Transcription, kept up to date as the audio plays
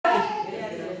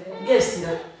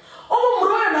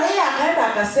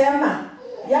akasema,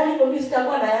 yani kwa mimi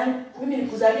sitakuwa na yangu, mimi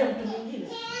nikuzalia mtu mwingine.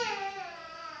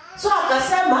 So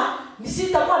akasema,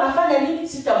 sitakuwa nafanya nini?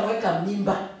 Sitamweka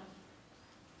mimba.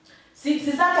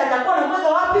 Sisi zake atakuwa na mweka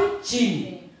wapi?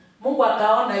 Chini. Mungu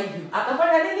akaona hivyo.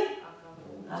 Akafanya nini?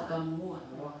 Akamua.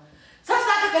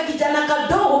 Sasa kaka kijana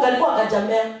kadogo kalikuwa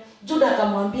akajamea. Juda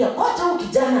akamwambia, "Ngoja huyu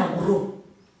kijana aguru.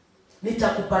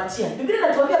 Nitakupatia." Biblia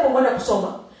inatuambia hapo kwenda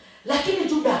kusoma. Lakini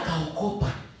Juda akaogopa.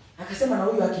 Akasema na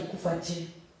huyu akikufa je?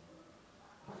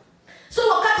 So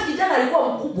wakati kijana alikuwa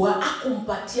mkubwa,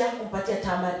 kumpatia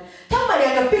Tamari. Tamari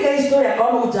akapiga hii story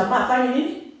akaona huyu jamaa afanye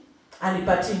nini?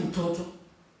 Anipatie mtoto.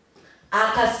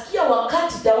 Akasikia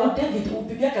wakati David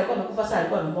bibi yake alikuwa amekufa, sasa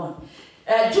alikuwa amemwona.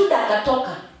 Juda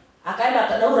akatoka,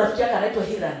 akaenda na rafiki yake anaitwa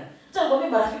Hiram. Sasa kwa mimi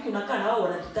marafiki unakaa na wao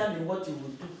wanatitami what you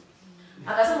would do.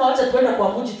 Akasema wacha tuende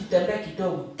kwa mji tutembee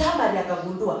kidogo. Tamari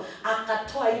akagundua,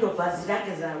 akatoa hilo vazi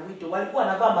lake za wito. Walikuwa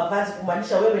wanavaa mavazi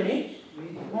kumaanisha wewe ni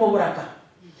mburaka.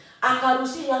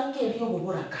 Akaruhusia yake ndio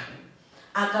mburaka.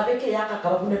 Akabeke yaka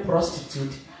kabune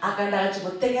prostitute. Akaenda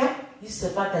achigotega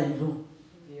isefata yiro.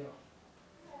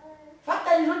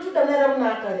 Fata yiro tudanera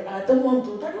unakare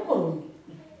atamuntu tadukoroni.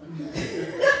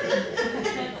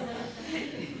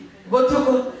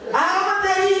 Botuko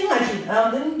amateri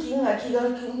ngaki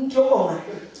ngiokonga.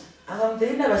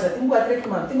 Akamteri na basa timbo atre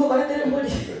kuma timbo kale tere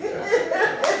mbodi.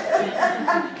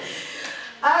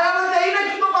 Akamteri na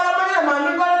kiko kala bana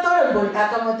mami kala tore mbodi.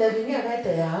 Akamteri ni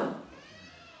abete ya.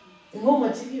 Ngoma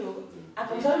chibio.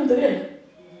 Akamteri mtorieni.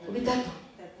 Ubitatu.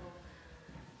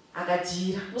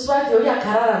 Akajira. Muswati yori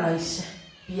akarara naisha.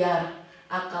 Piara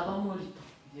akaba molito.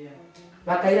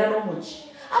 Bakaira no muchi.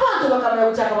 Abantu bakamya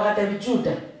uchaka bakatebe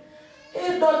Juda.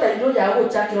 Dota ndio yago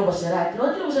chakiro basharati.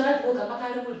 No tiro basharati ko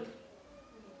kabakaira molito.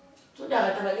 Juda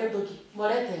akatabage doki.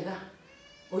 Moletenga.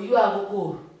 Oyu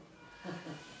agokoro.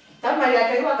 Tamari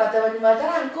akaiwa akataba ni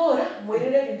matara ankora.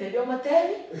 Mwirire bintebyo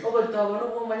materi. Obolito abono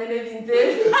ko manyene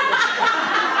binteri.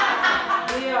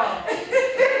 Ndio.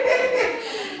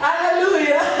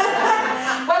 Hallelujah.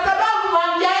 Kwa sababu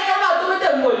mwambia kama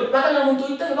tumete mboli, baka na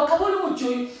mtu itani baka boli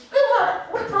mchui.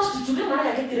 Wewe prostitute maana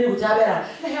yake tire ujabera.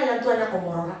 Na haya mtu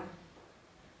anakomorora.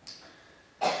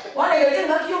 Wale yake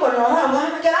ngaki yuko na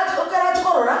bana karatu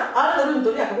korora. Ana ndio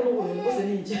mtu yake bolo ngose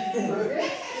ninje.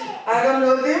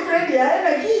 Agamno different ya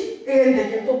na ki. Ende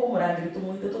kito kumurangiri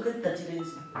tumuite toketa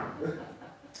chirenzi.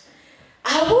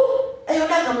 Abu ayo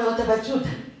kama yote bachuta.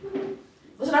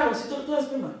 Usina kwa situ tu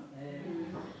asipima.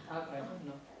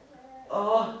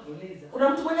 Oh, kuna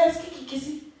mtu mwenye asikiki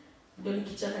kisi ndio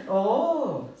nikichana.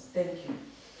 Oh, thank you.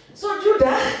 So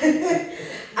Juda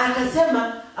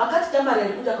akasema wakati Tamari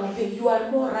alikuja akamwambia you are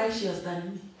more righteous than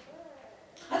me.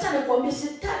 Acha nikwambie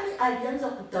shetani alianza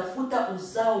kutafuta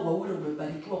uzao wa ule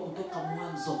umebarikiwa kutoka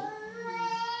mwanzo.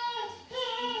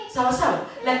 Sawa sawa,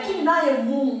 lakini naye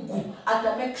Mungu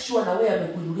ata make sure na wewe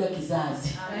amekuinulia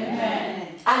kizazi. Amen.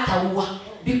 Ataua.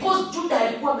 Because Juda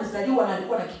alikuwa amezaliwa na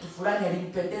alikuwa na kitu fulani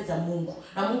alimpendeza Mungu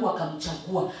na Mungu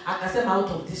akamchagua akasema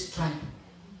out of this tribe.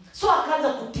 So akaanza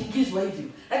kutingizwa hivyo.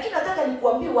 Lakini nataka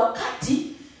nikuambie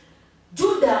wakati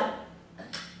Juda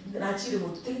na achile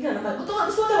mtu tingia na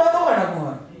kutoka sote watoka na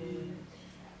moyo.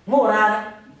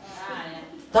 Morara.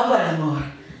 Tamba na moyo.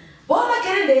 Bona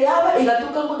kerende yaba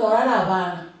igatuka kudorana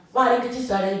abana. Bari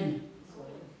kicisara hivi.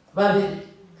 Babere.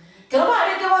 Kama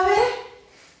alike babere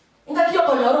ngakio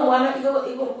konyoro mwana igoro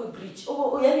ku bridge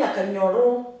ogo yani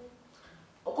akanyoro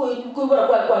oko igoro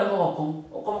kwa ngoko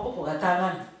oko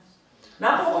gatangana na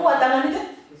hapo kwa gatangana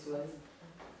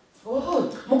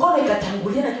mkono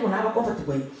ikatangulia na kimo na hapa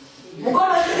comfortable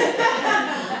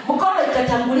mkono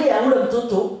ikatangulia ule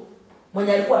mtoto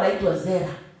mwenye alikuwa anaitwa Zera.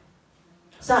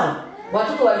 Sawa,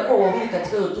 watoto walikuwa wawili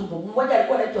katika hiyo tumbo, mmoja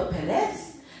alikuwa anaitwa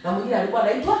Perez na mwingine alikuwa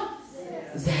anaitwa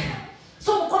Zera.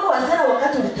 So mkono wa Zera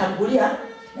wakati ulitangulia,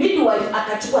 midwife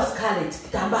akachukua scarlet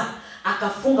kitambaa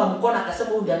akafunga mkono akasema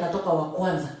huyu ndiye atatoka wa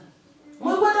kwanza.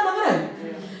 Mungu atamwambia.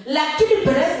 Lakini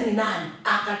Perez ni nani?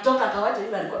 Akatoka akawacha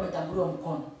yule alikuwa ametambuliwa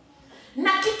mkono.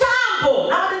 Na kitambo,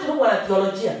 na watu tunao na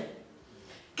theolojia.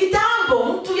 Kitambo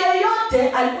mtu yeyote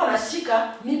alikuwa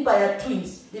anashika mimba ya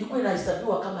twins ilikuwa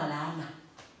inahesabiwa kama laana.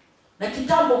 Na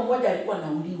kitambo mmoja alikuwa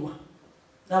anauliwa.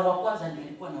 Na wa kwanza ndiye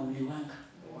alikuwa anauliwanga.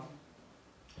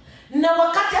 Na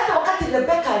hata wakati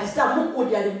Rebeka alizaa, Mungu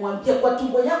ndiye alimwambia kwa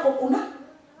tumbo yako kuna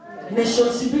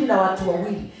nations mbili na watu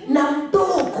wawili. Na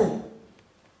mdogo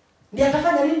ndiye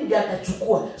atafanya nini? Ndiye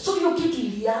atachukua. So hiyo kitu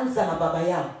ilianza na baba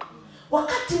yao.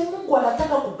 Wakati Mungu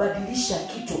anataka kubadilisha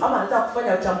kitu ama anataka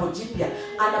kufanya jambo jipya,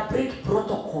 ana break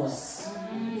protocols.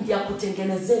 Ndiye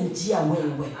akutengenezee njia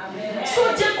wewe. Amen. So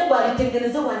Jacob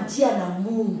alitengenezewa njia na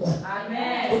Mungu.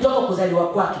 Amen. Kutoka kuzaliwa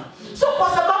kwake. So kwa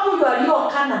sababu huyo alio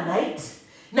Canaanite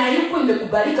na yuko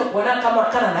imekubalika kuona kama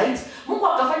TRUTH&IT. Mungu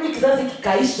akafanya kizazi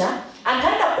kikaisha,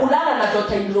 akaenda kulala na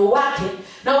daughter-in-law wake,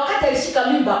 na wakati alishika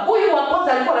mimba, huyu wa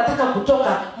kwanza alikuwa anataka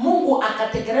kutoka, Mungu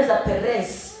akatengeneza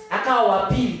Perez akawa wa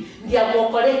pili ndiye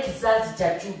amuokolee kizazi cha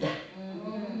Juda.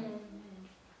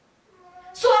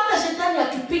 So hata shetani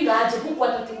akipinga aje, Mungu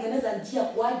atatengeneza njia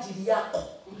kwa ajili yako.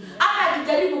 Hata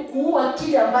akijaribu kuua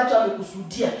kile ambacho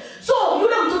amekusudia. So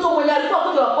yule mtoto mwenye alikuwa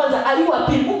kuja wa kwanza aliwa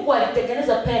pili, Mungu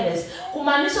alitengeneza Perez,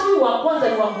 kumaanisha huyu wa kwanza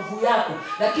ni wa nguvu yako,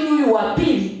 lakini huyu wa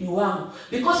pili ni wangu.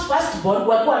 Because firstborn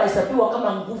walikuwa wanahesabiwa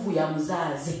kama nguvu ya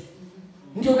mzazi.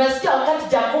 Ndio unasikia wakati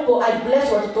Jacobo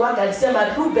alibless watoto wake alisema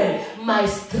Reuben my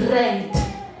strength.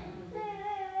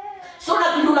 So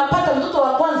na unapata mtoto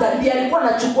wa kwanza ndiye alikuwa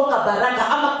anachukua baraka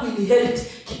ama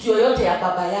kuinherit kitu yoyote ya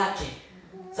baba yake.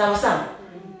 Sawa sawa?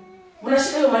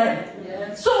 Mnashika hiyo maneno?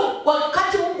 Yes. So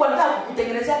wakati Mungu anataka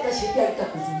kukutengenezea hata sheria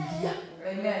itakuzuilia.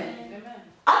 Amen.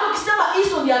 Hata ukisema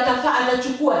hizo ndiye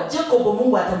atachukua, Jacob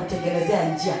Mungu atamtengenezea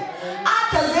njia.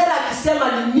 Hata Zera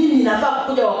akisema ni mimi nafaa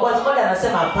kukuja wa kwanza, bado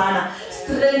anasema hapana.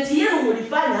 Strength yenu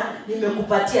ulifanya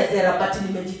nimekupatia Zera, but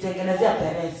nimejitengenezea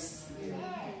Perez.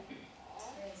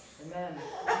 Amen.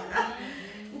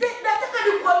 Nataka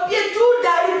nikwambie Juda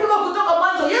ilipigwa kutoka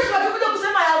mwanzo. Yesu akikuja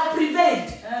kusema I have prevailed,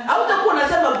 hautakuwa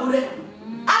unasema bure.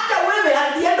 Hata wewe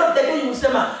at the end of the day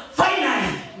unasema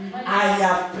finally I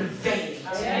have prevailed.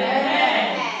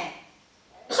 Amen.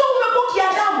 So umekuwa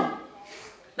kiadamu.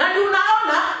 Na ndio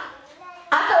unaona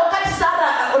hata wakati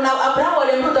Sara na Abraham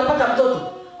waliambiwa utapata mtoto,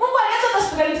 Mungu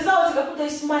aliacha strength zao zikakuja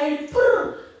Ismail.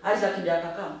 Isaac ndiye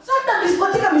akakaa. Sasa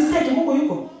nisikotika mistake, Mungu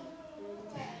yuko.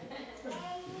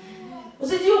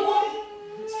 Usijihukumu.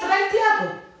 Strength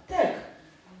yako take.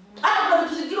 Hata kama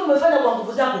vitu zingine umefanya kwa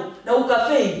nguvu zako na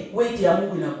ukafail, weight ya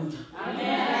Mungu inakuja.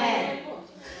 Amen.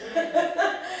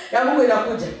 Ya Mungu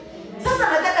inakuja.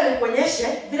 Sasa nataka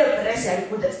nikuonyeshe vile Perez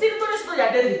alikuja. Still tuone story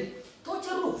ya David. Toche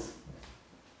Ruth.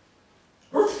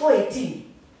 Ruth 4:18.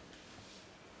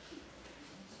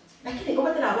 Lakini kama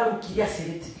tena habari ukilia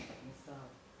siriti.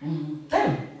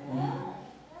 Tena.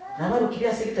 Na habari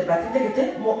ukilia siriti batinde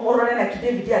kete morone na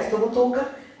David atitoka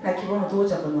na kibono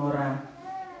tocha konyora.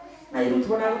 Na Ruth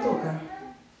bona kutoka.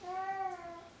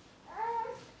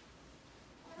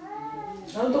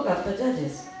 Na kutoka after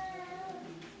Judges.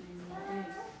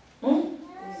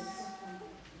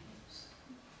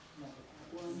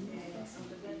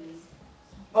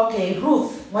 Okay,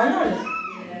 Ruth. Wanole?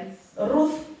 Yes.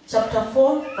 Ruth chapter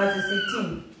 4 verse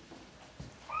 18.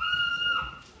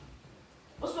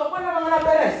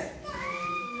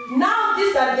 Now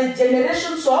these are the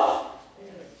generations of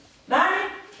Nani?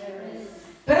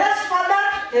 Perez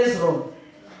fathered Hezron.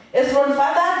 Hezron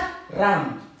fathered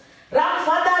Ram. Ram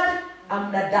fathered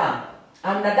Amnadab.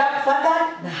 Amnadab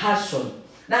fathered Nahashon.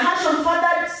 Nahashon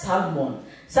fathered Salmon.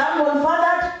 Salmon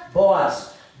fathered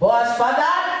Boaz. Boaz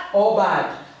fathered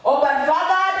Obad. Obad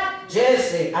fathered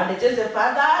Jesse. And Jesse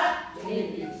fathered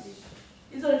David.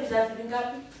 Hizo ni vizazi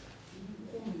vingapi?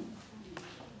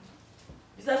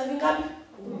 Vizazi vingapi?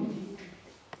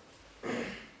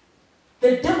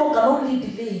 The devil can only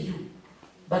delay you,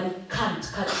 but he can't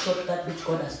cut short that which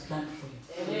God has planned for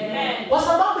you. Amen. Kwa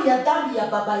sababu ya dhambi ya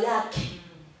baba yake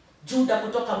Juda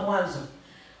kutoka mwanzo.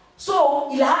 So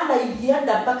ilaana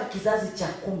ilienda mpaka kizazi cha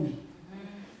 10.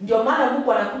 Ndio maana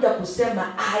Mungu anakuja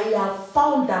kusema I have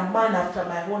found a man after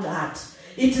my own heart.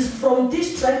 It is from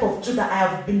this tribe of Judah I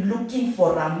have been looking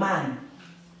for a man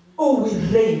who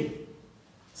will reign.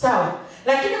 Sawa?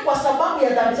 Lakini kwa sababu ya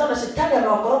dhambi zao na shetani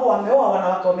amewakoroga, wameoa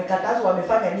wanawake, wamekatazwa,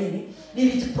 wamefanya nini?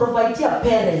 Nilijiprovidea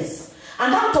Perez.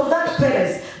 And out of that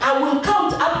Perez, I will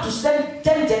count up to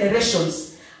 10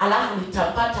 generations. Alafu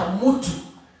nitapata mtu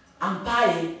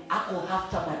ambaye ako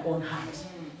after my own heart.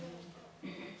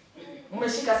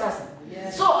 Umeshika sasa?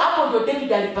 Yes. So hapo ndio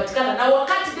David alipatikana, na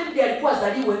wakati David alikuwa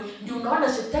zaliwe ndio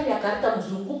unaona shetani akaleta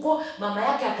mzunguko, mama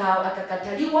yake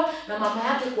akakataliwa, na mama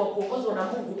yake kwa kuongozwa na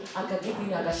Mungu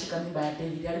akagivi akashika mimba ya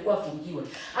David. Alikuwa afungiwe.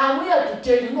 I'm here to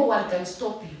tell you, no one can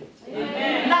stop you.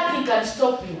 Amen. Nothing can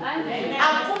stop you. Amen.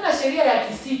 Hakuna sheria ya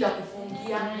kisita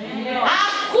kufungia. Amen.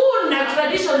 Hakuna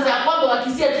traditions ya kwamba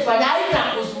wakisia tufanya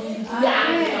haitakuzuia.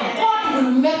 God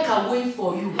will make a way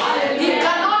for you. Amen. He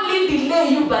can only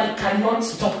delay you, but he cannot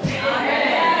stop you.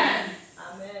 Amen.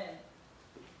 Amen.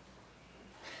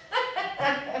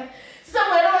 Sasa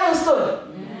mwelewa hiyo story?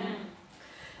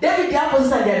 David hapo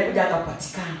sasa ndiye alikuja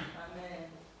akapatikana. Amen.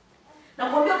 Na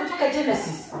kuambia kutoka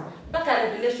Genesis mpaka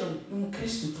Revelation ni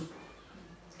Mkristo tu.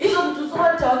 Hizo vitu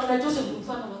zote wakina Joseph ni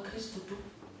mfano wa Kristo tu.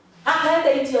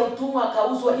 Akaenda nchi ya utumwa,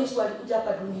 akauzwa. Yesu alikuja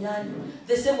hapa duniani.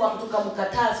 The same watu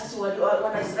tukamkataa sisi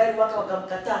wana Israeli,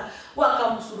 wakamkataa,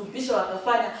 wakamsulubisha,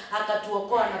 wakafanya,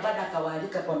 akatuokoa na baada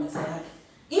akawaalika kwa meza yake.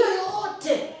 Hiyo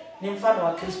yote ni mfano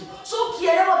wa Kristo. So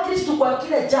ukielewa Kristo kwa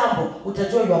kile jambo,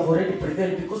 utajua you have already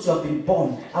prevailed because you have been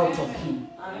born out of him.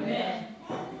 Amen.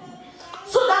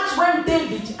 So that's when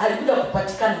David alikuja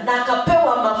kupatikana na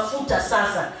akapewa mafuta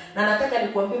sasa. Na nataka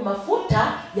nikwambie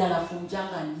mafuta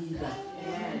yanafunjanga nira.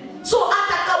 So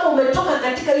hata kama umetoka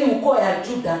katika hii ukoo ya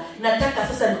Juda, nataka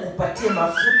sasa nikupatie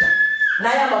mafuta. Na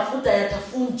haya mafuta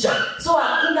yatafunja. So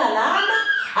hakuna laana,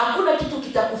 hakuna kitu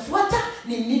kitakufuata,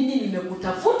 ni mimi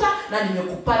nimekutafuta na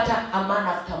nimekupata, a man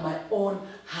after my own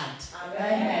heart.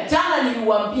 Amen. Jana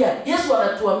niliwaambia, Yesu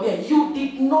anatuambia, you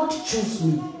did not choose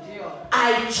me.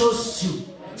 I chose you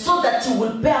so that you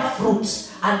will bear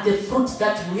fruits, and the fruits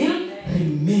that will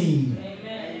remain.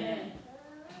 Amen.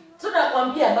 So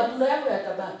nakwambia matunda yako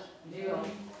yatabaki. Ndio.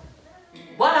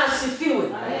 Bwana asifiwe.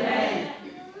 Amen.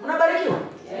 Unabarikiwa?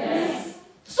 Yes.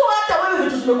 So hata wewe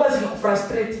vitu zimekuwa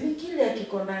zikikufrustrate, ni kile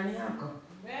kiko ndani yako.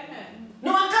 Amen. Ni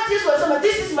wakati Yesu alisema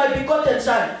this is my begotten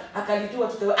son, akalijua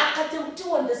tutawe,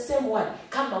 akatemtiwa on the same word.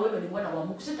 Kama wewe ni mwana wa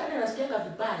Mungu, shetani anasikianga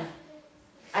vibaya.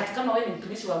 Ati kama wewe ni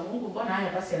mtumishi wa Mungu, mbona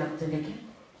haya basi yanakutendekea?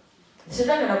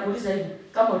 Shetani anakuuliza hivi,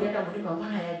 kama ulienda mlima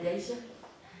mbona hayajaisha?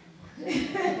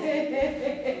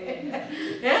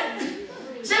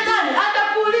 Shetani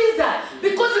atakuuliza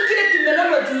because kile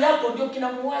kimelala juu yako ndio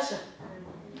kinamuwasha.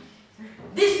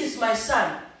 This is my son.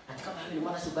 Ati kama wewe ni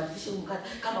mwana subadilishe mkate,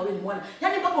 kama wewe ni mwana.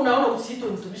 Yaani mpaka unaona usiitwe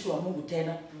mtumishi wa Mungu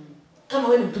tena. Kama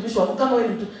wewe ni mtumishi wa Mungu, kama wewe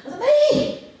ni mtu. Nasema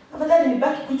afadhali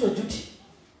nibaki kuitwa Judy.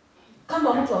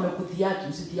 Kama mtu amekudhiaki,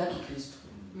 usidhiaki Kristo.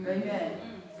 Amen.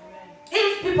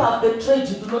 If people have betrayed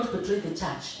you, do not betray the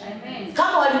church. Amen.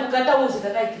 Kama walikukataa wewe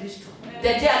usikatae Kristo.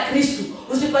 Tetea Kristo.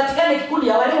 Usipatikane kikundi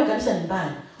ya wale kanisa ni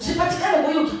mbaya. Usipatikane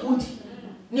kwa hiyo kikundi.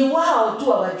 Ni wao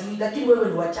tu hawajui, lakini wewe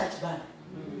ni wa church bana.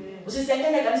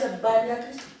 Usisengenya kanisa vibaya ya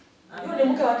Kristo. Yule ni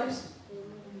mke wa Kristo.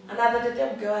 Anatetea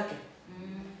mke wake.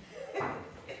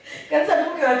 Kanisa ni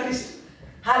mke wa Kristo.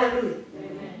 Hallelujah.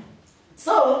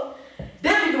 So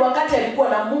David wakati alikuwa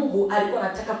na Mungu alikuwa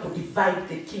anataka ku divide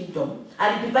the kingdom.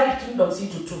 Alidivide kingdoms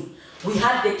into two. We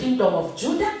had the kingdom of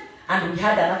Judah and we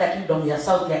had another kingdom ya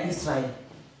south ya Israel.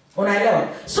 Unaelewa?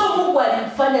 So Mungu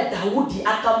alimfanya Daudi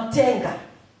akamtenga.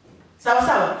 Sawa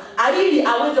sawa. Ili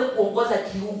aweze kuongoza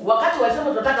kiungu. Wakati walisema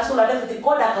tunataka soul and everything,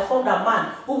 God akafound a man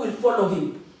who will follow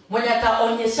him. Mwenye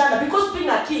ataonyeshana, because being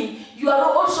a king you are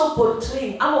also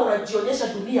portraying ama unajionyesha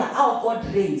dunia how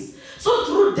God reigns. So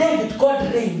through David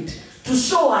God reigned to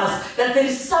show us that there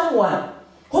is someone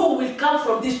who will come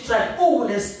from this tribe who will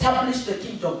establish the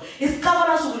kingdom. His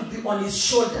governance will be on his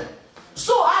shoulder.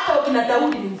 So hata wakina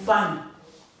Daudi ni mfano.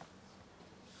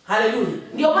 Hallelujah.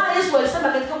 Ndio maana Yesu alisema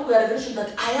katika book ya Revelation that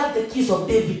I have the keys of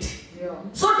David. Yeah.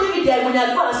 So David mwenye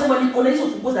alikuwa anasema niko na hizo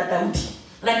funguo za Daudi.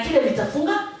 Na kile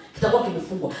nitafunga kitakuwa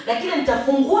kimefungwa. Na kile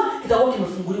nitafungua kitakuwa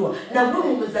kimefunguliwa. Na wewe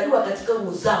umezaliwa katika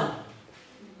uzao.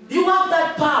 You have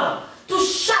that power to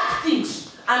shut things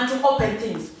and to open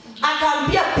things.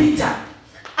 Akaambia Peter,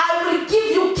 I will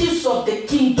give you keys of the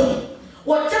kingdom.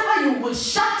 Whatever you will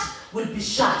shut will be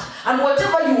shut, and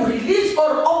whatever you release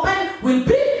or open will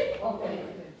be open.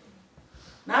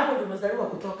 Na hapo ndio mzaliwa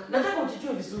kutoka. Nataka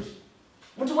ujijue vizuri.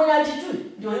 Mtu mwenye ajijui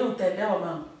ndio yeye utaelewa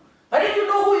mambo. But if you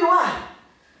know who you are,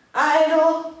 I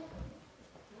know.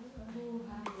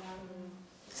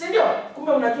 Sindio?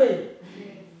 Kumbe unajua hiyo.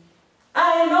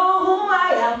 I know who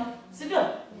I am. Sindio?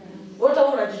 Wote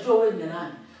unajijua wewe ni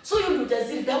nani. So you ndio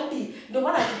tajiri Daudi. Ndio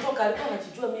maana akitoka alikuwa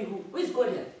anajijua mimi who is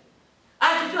Goliath.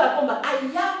 Akijua kwamba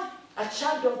I am a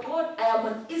child of God, I am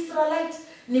an Israelite,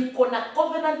 niko na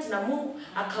covenant na Mungu.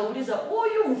 Akauliza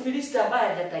huyu Mfilisti ambaye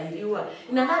hajatahiriwa,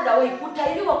 ina maana wewe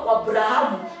kutahiriwa kwa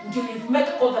Abrahamu ndio you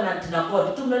make covenant na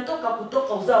God. Tumetoka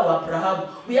kutoka uzao wa Abrahamu,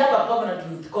 we have a covenant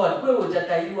with God. Wewe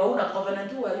hujatahiriwa, una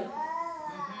covenant who are you?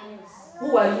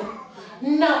 Who are you?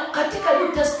 Na katika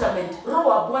New Testament roho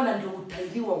wa Bwana ndio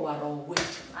utahiriwa wa roho wetu.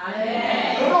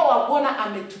 Amen. Roho wa Bwana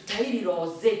ametutahiri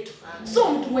roho zetu.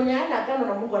 So mtu mwenye hana agano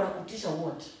na Mungu anakutisha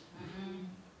wote.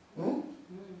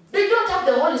 They don't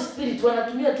have the Holy Spirit,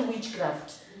 wanatumia tu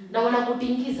witchcraft. Na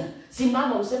wanakutingiza.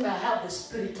 Simama useme I have the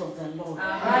spirit of the Lord.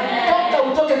 Toka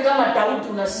utoke kama Daudi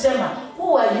unasema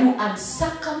who are you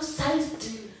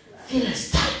uncircumcised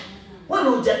Philistine? Wewe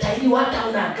hujatahiriwa hata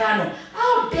una agano.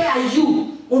 How dare you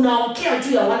unaongea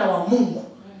juu ya wana wa Mungu?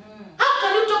 How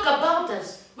can you talk about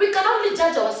us? We can only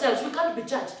judge ourselves. We can't be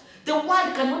judged. The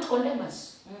world cannot condemn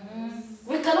us.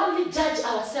 We can only judge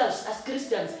ourselves as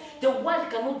Christians. The world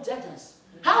cannot judge us.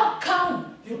 How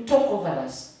come you talk over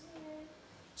us?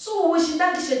 So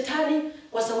ushindani shetani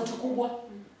kwa sauti kubwa.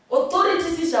 Authority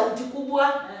si sauti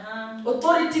kubwa.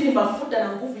 Authority ni mafuta na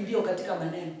nguvu iliyo katika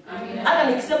maneno. Hata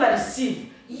nikisema receive,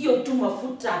 hiyo tu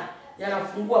mafuta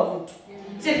yanafungua mtu.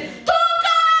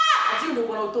 Toka! Ati ndio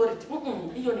kuna authority.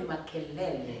 Hiyo ni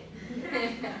makelele.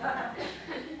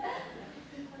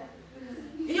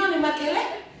 Hiyo ni makelele.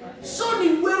 So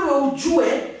ni wewe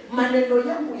ujue maneno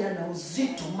yangu yana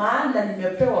uzito, maana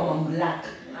nimepewa mamlaka.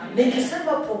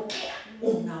 Nikisema pokea,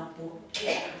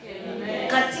 unapokea.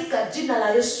 Katika jina la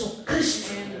Yesu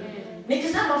Kristo.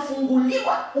 Nikisema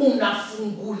funguliwa,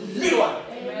 unafunguliwa.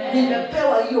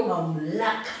 Nimepewa hiyo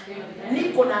mamlaka.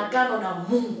 Niko na agano na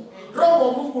Mungu. Roho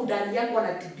wa Mungu ndani yangu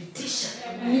anathibitisha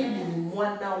mimi ni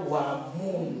mwana wa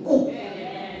Mungu.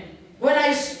 When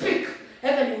I speak,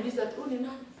 heaven will listen. Ni nani?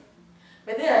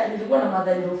 Baadaye nilikuwa na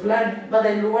mother-in-law fulani,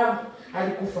 mother-in-law wangu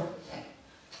alikufa.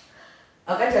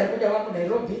 Wakati alikuja wangu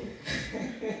Nairobi.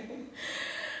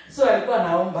 So alikuwa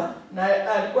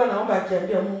anaomba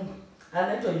akiambia Mungu,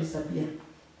 anaitwa Yusabia.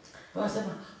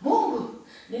 Anasema, "Mungu,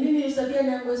 ni mimi Yusabia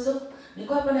Nyangweso.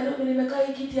 Niko hapa Nairobi nimekaa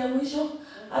hii kiti ya mwisho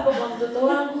hapa kwa mtoto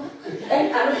wangu."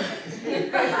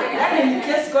 And in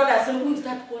case God has said, we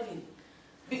start calling.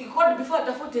 Because before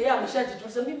atafute yeye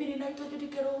ameshajituliza, mimi ninaitwa Judy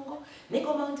Kerongo.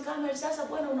 Niko Mount Carmel sasa,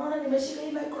 Bwana unaona nimeshika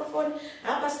hii microphone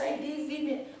hapa side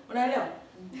hivi, unaelewa?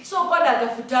 So God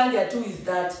atafutania tu is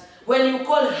that when you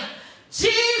call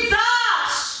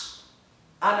Jesus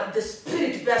and the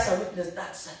Spirit bears a witness,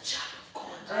 that's a child of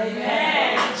God.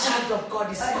 Amen. A child of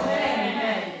God is called.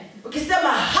 Amen.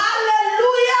 Ukisema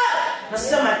hallelujah,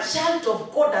 nasema child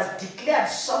of God has declared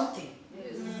something.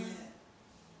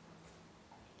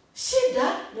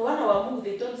 Shida ni wana wa Mungu,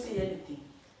 they don't say anything.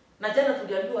 Na jana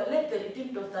tuliambiwa let the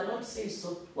redeemed of the Lord say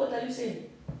so. What are you saying?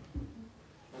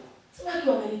 Sema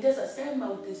kwa wamenitesa, sema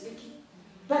uteseki.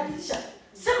 Badilisha.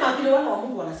 Sema vile wana wa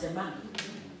Mungu wanasema.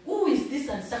 Who is this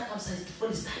uncircumcised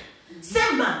Philistine?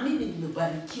 Sema mimi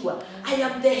nimebarikiwa. I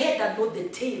am the head and not the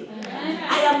tail.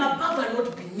 I am above and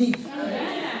not beneath.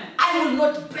 I will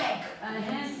not beg.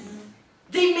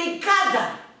 They may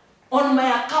gather on my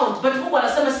account, but Mungu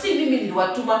anasema si mimi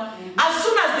niliwatuma. As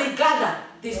soon as they gather,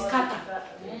 they scatter.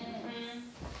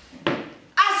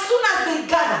 As soon as they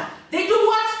gather, they do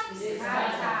what? They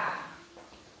scatter.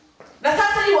 Na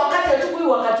sasa hii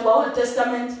wakati wa Old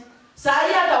Testament, saa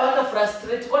hii hata wata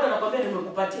frustrate. Kwa nini nakwambia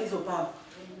nimekupatia hizo power?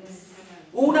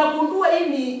 Unagundua hii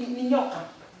ni nyoka.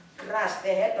 Crush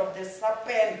the head of the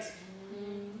serpent.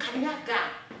 Kanyaga.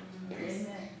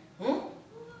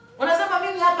 Wanasema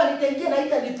mimi hapa nitaingia na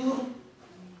itanidhuru.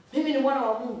 Mimi ni mwana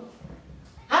wa Mungu.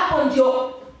 Hapo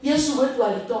ndio Yesu wetu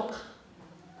alitoka.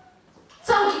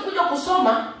 Sasa ukikuja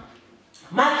kusoma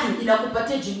Matthew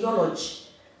inakupatia genealogy.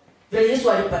 Vile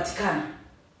Yesu alipatikana.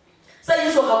 Sasa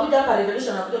Yesu akakuja hapa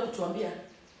Revelation anakuja kutuambia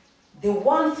the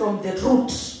one from the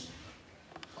root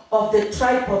of the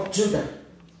tribe of Judah,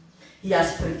 he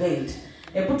has prevailed.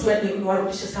 Hebu tuende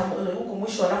niwarudishe huko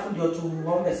mwisho alafu ndio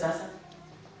tuombe sasa.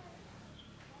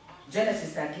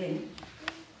 Genesis again.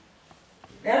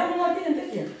 Leo Mungu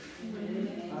ndiye.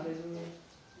 Hallelujah.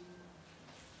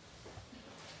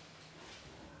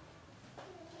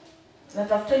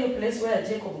 Natafuta hiyo place where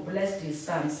Jacob blessed his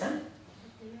sons,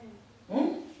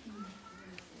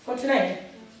 49.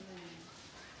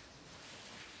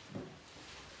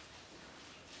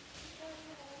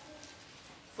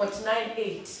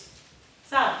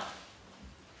 Sawa.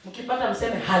 Mkipata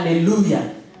mseme hallelujah.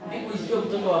 Ndipo hiyo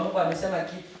mtoto wa Mungu amesema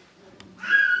kitu.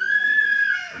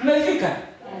 Mmefika?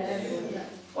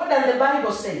 What does the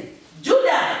Bible say?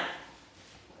 Judah,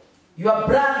 your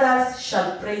brothers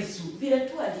shall praise you. Vile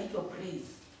tu aliitwa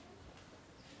praise.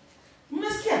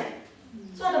 Mmesikia?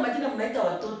 So hata majina mnaita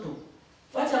watoto.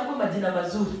 Wacha kuwa majina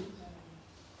mazuri.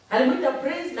 Alimuita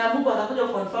praise na Mungu akakuja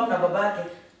confirm na babake,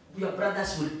 your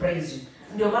brothers will praise you.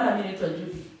 Ndio maana mimi naitwa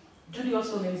Judy. Judy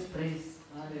also means praise.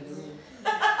 Hallelujah.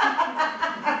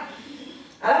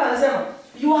 Alafu anasema,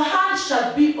 your hand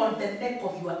shall be on the neck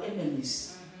of your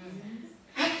enemies.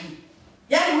 Haki.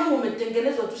 Yaani wewe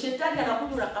umetengenezwa tu, shetani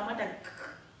anakuja unakamata.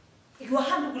 Your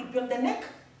hand will be on the neck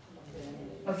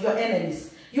of your enemies.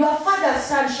 Your father's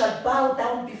son shall bow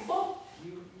down before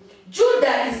you.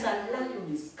 Judah is a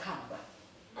lion's cub.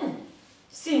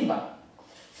 Simba.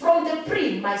 From the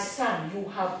pre, my son, you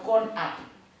have gone up.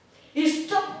 He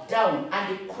stooped down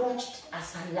and he crouched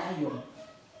as a lion.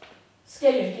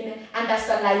 And as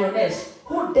a lioness,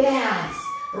 who dares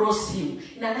roast him?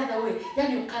 In another way,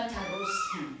 then you can't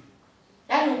roast him.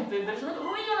 Then you know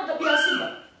the beer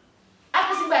Simba.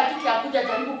 Hapo Simba akiki akuja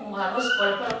jaribu kumharosi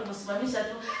kwa pale kumsimamisha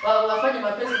tu wafanye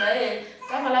mapenzi na yeye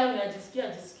kama lion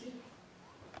anajisikia.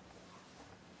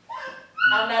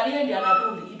 Analia ndiye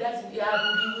anarudi. He doesn't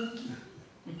arudi wingi.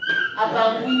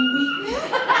 Abangwingwi.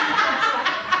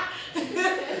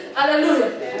 Hallelujah.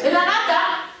 Inanaka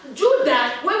Juda,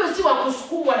 wewe si wa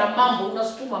kusukumwa na mambo,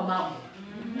 unasukuma mambo.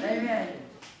 Amen.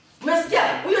 Umesikia?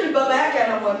 Huyo ni baba yake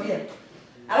anamwambia.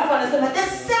 Alafu anasema the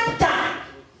scepter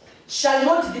shall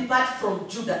not depart from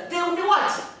Judah. The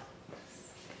what?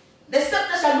 The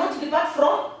scepter shall not depart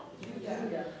from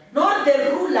Judah. Nor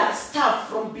the ruler staff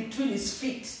from between his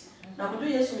feet. Na kujua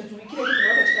Yesu mtumikia kitu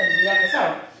naona katika neno yake,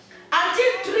 sawa?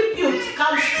 Until tribute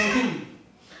comes to him.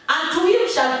 And to him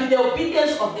shall be the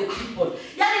obedience of the people.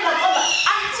 Yani nakwamba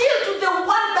until to the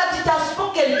one that it has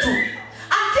spoken to.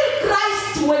 Until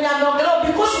Christ when ameongelea,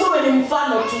 because wewe ni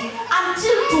mfano tu.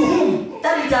 Until to whom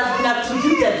that it has been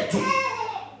attributed to.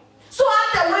 So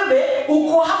hata wewe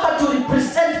uko hapa to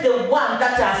represent the one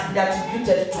that has been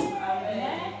attributed to.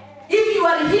 Amen. If you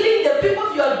are healing the people,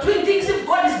 if you are doing things, if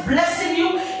God is blessing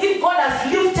you, if God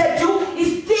has lifted you,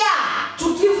 is there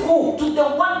to give who? To the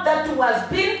one that has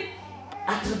been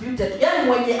attributed. Yani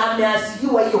mwenye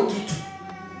ameasiliwa hiyo kitu.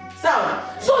 Sawa?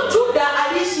 So Judah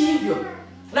aliishi hivyo.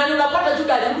 Na unapata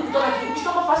Judah alirudi kutoka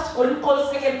ukisoma First Chronicles,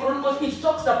 Second Chronicles, it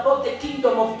talks about the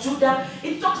kingdom of Judah.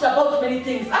 It talks about many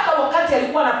things. Hata wakati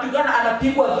alikuwa anapigana,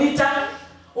 anapigwa vita,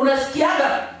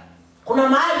 unasikiaga kuna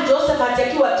mahali Joseph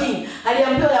akiwa king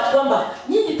aliambiwa ya kwamba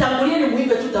nyinyi tangulieni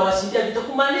muimbe tutawashindia vita,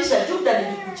 kumaanisha Judah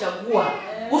nilikuchagua.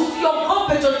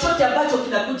 Usiogope chochote ambacho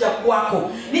kinakuja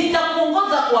kwako.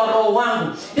 Nitakuongoza kwa roho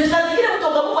wangu. Ndio saa zingine mtu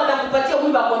Mungu atakupatia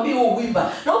wimbo akwambie huo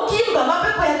wimba. Na ukiimba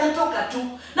mapepo yanatoka tu.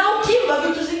 Na ukiimba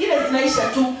vitu zingine zinaisha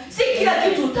tu. Si kila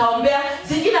kitu utaombea,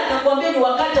 zingine atakwambia ni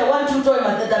wakati wa watu utoe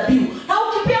madhabihu. Na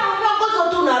ukipia unaongozwa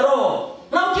tu na roho.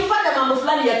 Na ukifanya mambo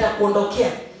fulani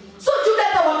yatakuondokea. So Judah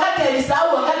hata wakati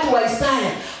alisahau wakati wa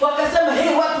Isaya, wakasema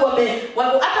hey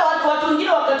hata watu wengine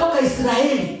wakatoka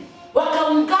Israeli.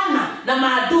 Wakaungana na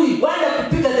maadui waende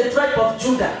kupiga the tribe of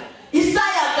Judah.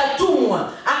 Isaya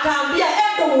akatumwa akaambia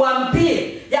endo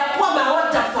uambie ya kwamba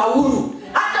hawatafaulu.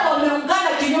 Hata wameungana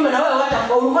kinyume na wewe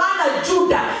hawatafaulu, maana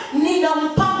Judah nina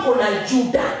mpango na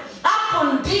Judah. Hapo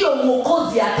ndio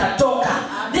mwokozi atatoka.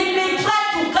 They may try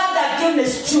to gather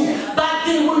against you, but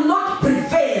they will not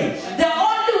prevail. The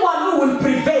only one who will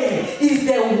prevail is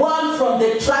the one from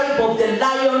the tribe of the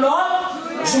Lion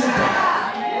of Judah.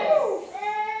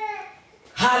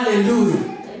 Hallelujah.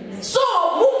 Amen. So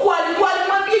Mungu alikuwa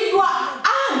alimwambia your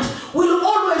hand will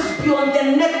always be on the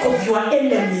neck of your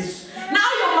enemies. Na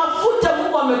hayo mafuta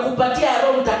Mungu amekupatia ya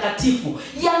Roho Mtakatifu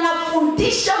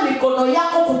yanafundisha mikono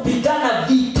yako kupigana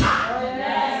vita.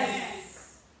 Yes.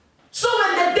 So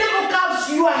when the devil comes,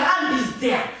 your hand is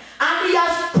there and he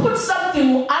has put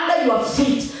something under your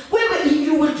feet. Where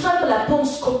you will trample upon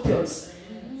scorpions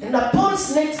and upon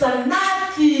snakes, and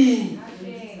nothing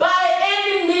by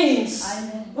any means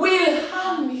will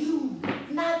harm you.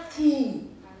 Nothing.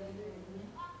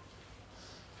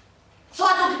 So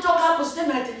hata ukitoka hapo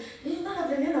useme ati nina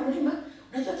venena mlima,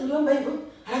 unajua tuliomba hivyo,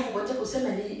 halafu ngoja kusema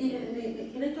ni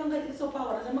inaitwanga hizo power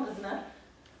wanasema kazi na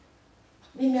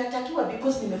nimeatakiwa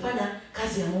because nimefanya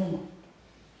kazi ya Mungu.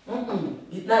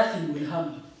 Nothing will harm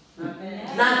you. Amen.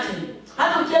 Nothing.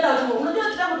 Hata ukienda tu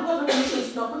unajua kitabu tulikuwa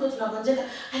tunaishi tunakuja tunagonjeka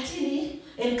atini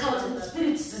encounter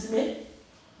spirits zime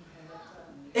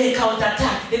counter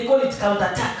attack. They call it counter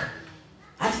attack.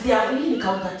 Ati they are really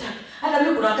counter attack. Hata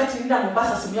mimi kuna wakati nilienda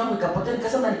Mombasa simu yangu ikapotea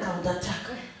nikasema ni counter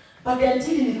attack. But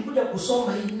until nilikuja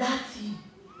kusoma nothing.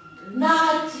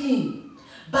 Nothing.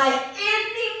 By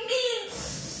any means.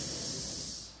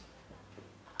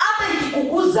 Hata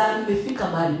ikikuguza nimefika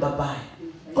mahali babaya.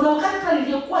 Kuna wakati hata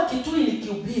nilikuwa Kitui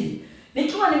nikihubiri.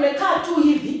 Nikiwa nimekaa tu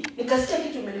hivi, nikasikia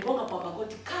kitu imenigonga kwa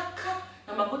magoti kaka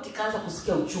na magoti kaanza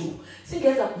kusikia uchungu.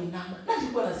 Singeweza kuinama. Na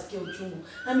nilikuwa nasikia uchungu.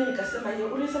 Na mimi nikasema hiyo,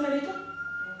 ulisema nini?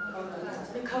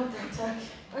 Ni counter attack.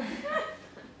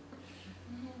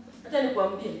 Hata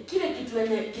nikwambie, kile kitu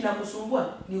yenye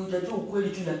kinakusumbua ni utajua ukweli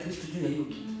juu ya Kristo juu ya hiyo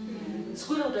kitu.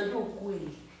 Siku ile utajua ukweli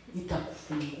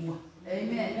itakufungua.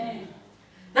 Amen.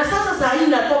 Na sasa saa hii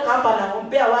natoka hapa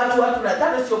naombea watu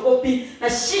nataka siogopi, na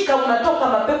shika unatoka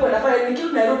mapepo yanafanya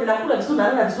nikiwa Nairobi nakula vizuri na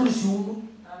nalala vizuri siumu.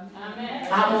 Amen.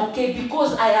 I'm okay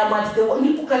because I am at the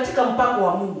niko katika mpango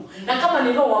wa Mungu. Na kama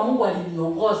ni roho wa Mungu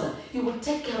aliniongoza, he will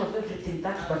take care of everything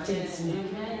that pertains to me.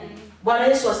 Amen. Bwana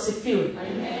Yesu asifiwe.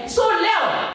 Amen. So leo